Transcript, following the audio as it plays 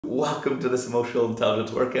welcome to this emotional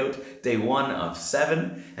intelligence workout, day 1 of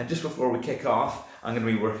 7. And just before we kick off, I'm going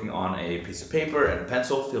to be working on a piece of paper and a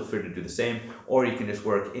pencil. Feel free to do the same, or you can just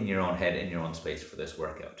work in your own head, in your own space for this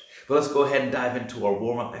workout. But let's go ahead and dive into our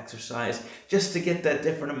warm-up exercise, just to get the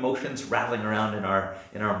different emotions rattling around in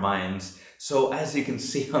our minds. So as you can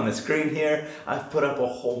see on the screen here, I've put up a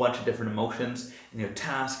whole bunch of different emotions, and your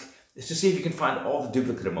task is to see if you can find all the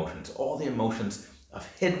duplicate emotions, all the emotions I've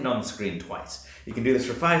hidden on the screen twice. You can do this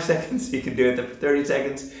for 5 seconds, you can do it for 30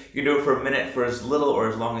 seconds, you can do it for a minute, for as little or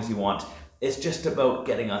as long as you want. It's just about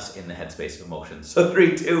getting us in the headspace of emotions. So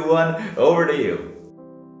 3, 2, 1, over to you.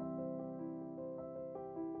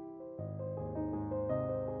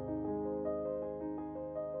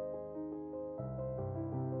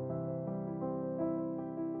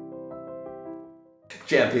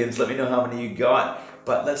 Champions, let me know how many you got.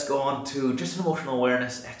 But let's go on to just an emotional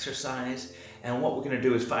awareness exercise. And what we're going to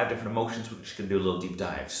do is 5 different emotions. We're just going to do a little deep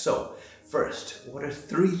dive. So first, what are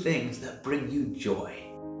 3 things that bring you joy?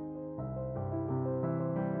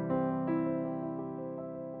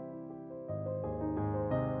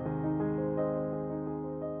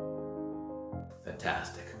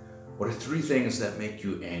 Fantastic. What are 3 things that make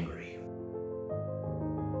you angry?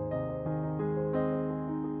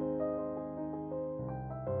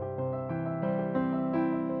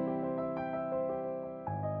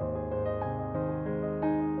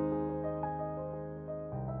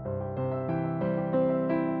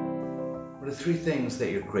 What are 3 things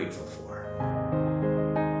that you're grateful for?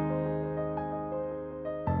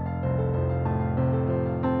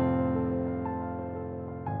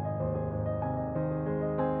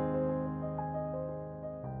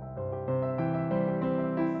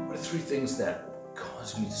 What are 3 things that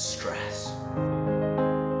cause you stress?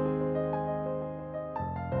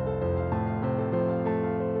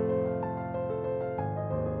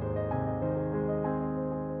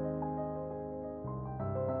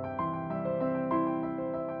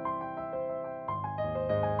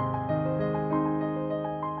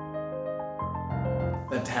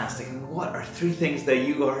 Fantastic. And what are 3 things that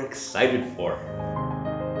you are excited for?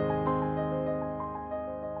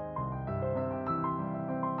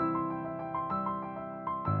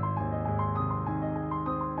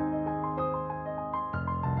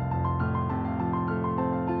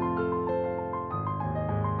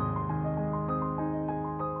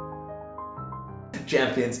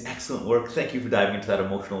 Champions, excellent work. Thank you for diving into that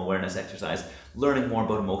emotional awareness exercise, learning more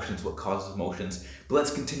about emotions, what causes emotions. But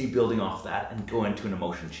let's continue building off that and go into an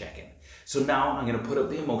emotion check-in. So now I'm going to put up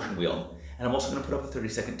the emotion wheel, and I'm also going to put up a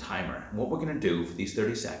 30-second timer. And what we're going to do for these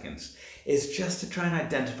 30 seconds is just to try and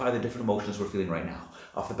identify the different emotions we're feeling right now.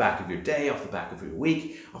 Off the back of your day, off the back of your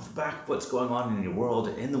week, off the back of what's going on in your world,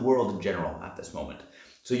 in the world in general at this moment.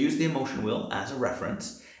 So use the emotion wheel as a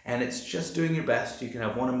reference, and it's just doing your best. You can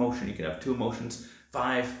have 1 emotion, you can have 2 emotions,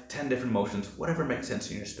 5, 10 different emotions, whatever makes sense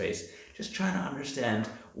in your space. Just trying to understand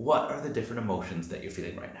what are the different emotions that you're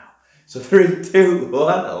feeling right now. So 3, 2,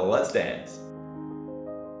 1, let's dance.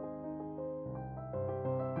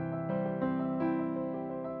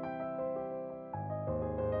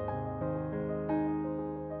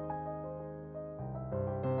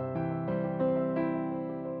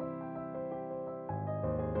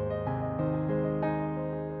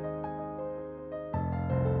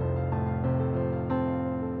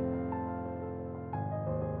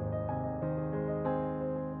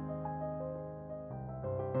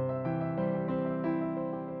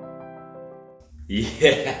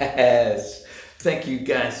 Yes! Thank you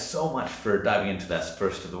guys so much for diving into this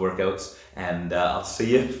first of the workouts, and I'll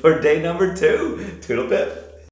see you for day number 2. Toodle pip!